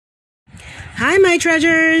Hi, my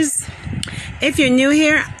treasures. If you're new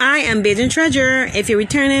here, I am Bajan Treasure. If you're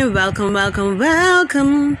returning, welcome, welcome,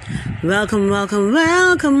 welcome. Welcome, welcome,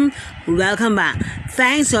 welcome. Welcome back.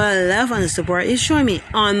 Thanks for the love and the support you're showing me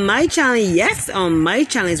on my channel. Yes, on my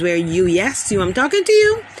channel is where you, I'm talking to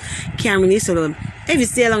you, can release a little. If you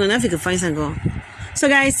stay long enough, you can find some go. So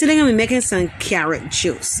guys, today I'm going to be making some carrot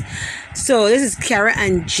juice. So this is carrot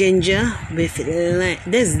and ginger with lime.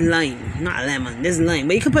 This is lime, not lemon. This is lime.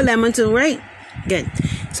 But you can put lemon too, right? Good.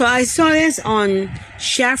 So I saw this on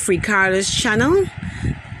Chef Ricardo's channel.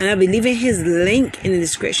 And I'll be leaving his link in the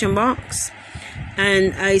description box.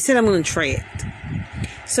 And I said I'm going to try it.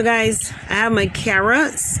 So guys, I have my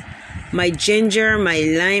carrots, my ginger, my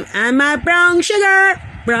lime, and my brown sugar.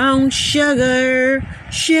 Brown sugar.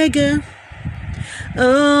 Sugar.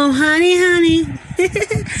 Oh, honey, honey.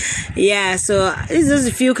 Yeah, so this is just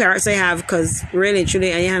a few carrots I have because really,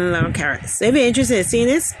 truly, I have a lot of carrots. So if you're interested in seeing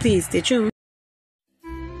this, please stay tuned.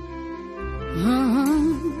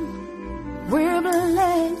 We're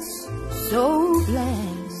blessed, so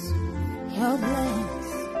blessed. You're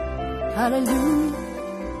blessed. Hallelujah.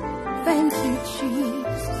 Thank you,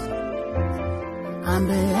 Jesus. I'm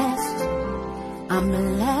blessed. I'm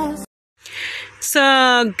blessed.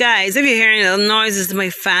 So guys, if you're hearing a little noise, this is my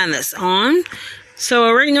fan that's on.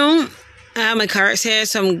 So right now I have my carrots here,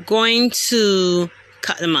 so I'm going to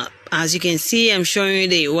cut them up. As you can see, I'm showing you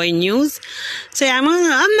the white news. So yeah, I'm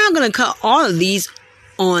not gonna cut all of these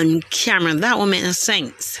on camera. That won't make no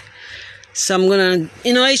sense. So I'm gonna,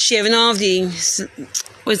 it's shaving off the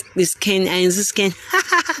skin, ends the skin.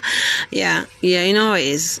 yeah, you know how it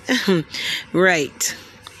is. Right.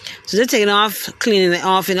 So just taking off, cleaning it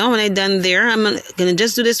off, when I'm done there, I'm gonna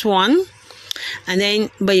just do this one. And then,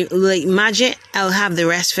 by like magic, I'll have the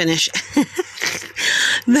rest finished.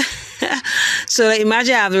 So like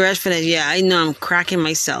magic, I have the rest finished. Yeah, I know I'm cracking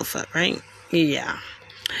myself up, right? Yeah.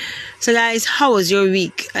 So guys, how was your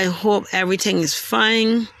week? I hope everything is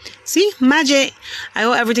fine. See, magic. I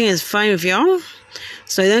hope everything is fine with y'all.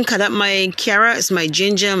 So I then cut up my carrots, my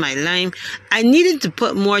ginger, my lime. I needed to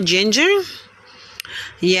put more ginger.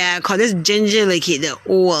 Yeah, cause this ginger like the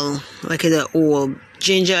old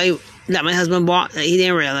ginger that my husband bought that he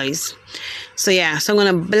didn't realize. So yeah, so I'm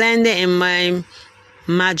gonna blend it in my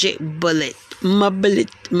magic bullet. My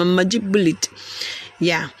magic bullet.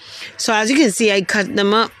 Yeah. So as you can see, I cut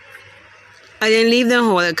them up. I didn't leave them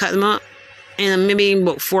whole. I cut them up and maybe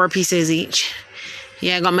about 4 pieces each.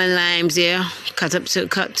 Yeah, I got my limes there, cut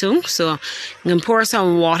too. So I'm gonna pour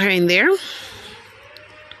some water in there.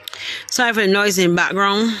 Sorry for the noise in the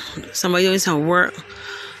background. Somebody doing some work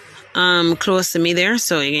close to me there,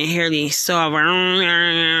 so you can hear the saw.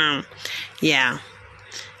 Yeah.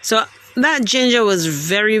 So that ginger was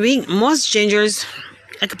very weak. Most gingers,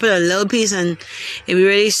 I could put a little piece and it'd be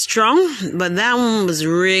really strong, but that one was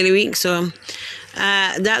really weak. So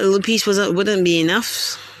that little piece wouldn't be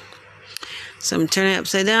enough. So I'm turning it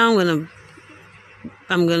upside down.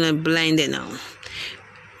 I'm gonna blend it now.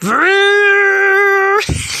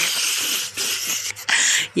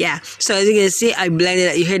 Yeah, so as you can see, I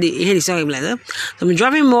blended it. You hear the song I blended. So I'm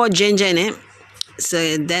dropping more ginger in it.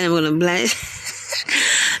 So then I'm gonna blend it.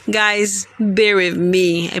 Guys, bear with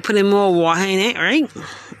me. I put in more water in it, right?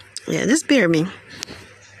 Yeah, just bear with me.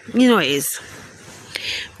 You know it is.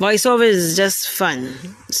 Voiceover is just fun.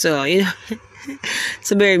 So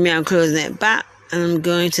so bear with me. I'm closing it back and I'm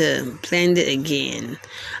going to blend it again.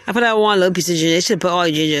 I put out one little piece of ginger. I should put all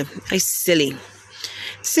the ginger. I'm silly.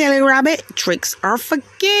 Silly rabbit, tricks are for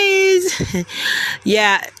kids.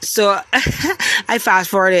 Yeah, so I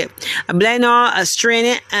fast forward it. I blend all, I strain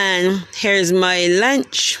it, and here's my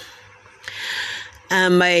lunch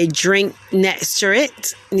and my drink next to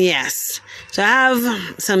it. Yes, so I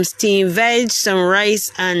have some steamed veg, some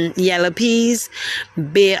rice and yellow peas,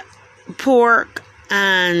 baked pork,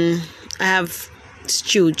 and I have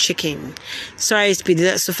stewed chicken. Sorry I speeded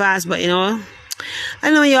up so fast, but I know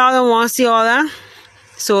y'all don't want to see all that.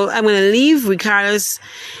 So I'm going to leave Ricardo's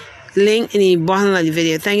link in the bottom of the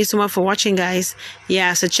video. Thank you so much for watching, guys.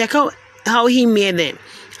 Yeah, so check out how he made it.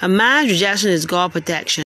 A man's rejection is God's protection.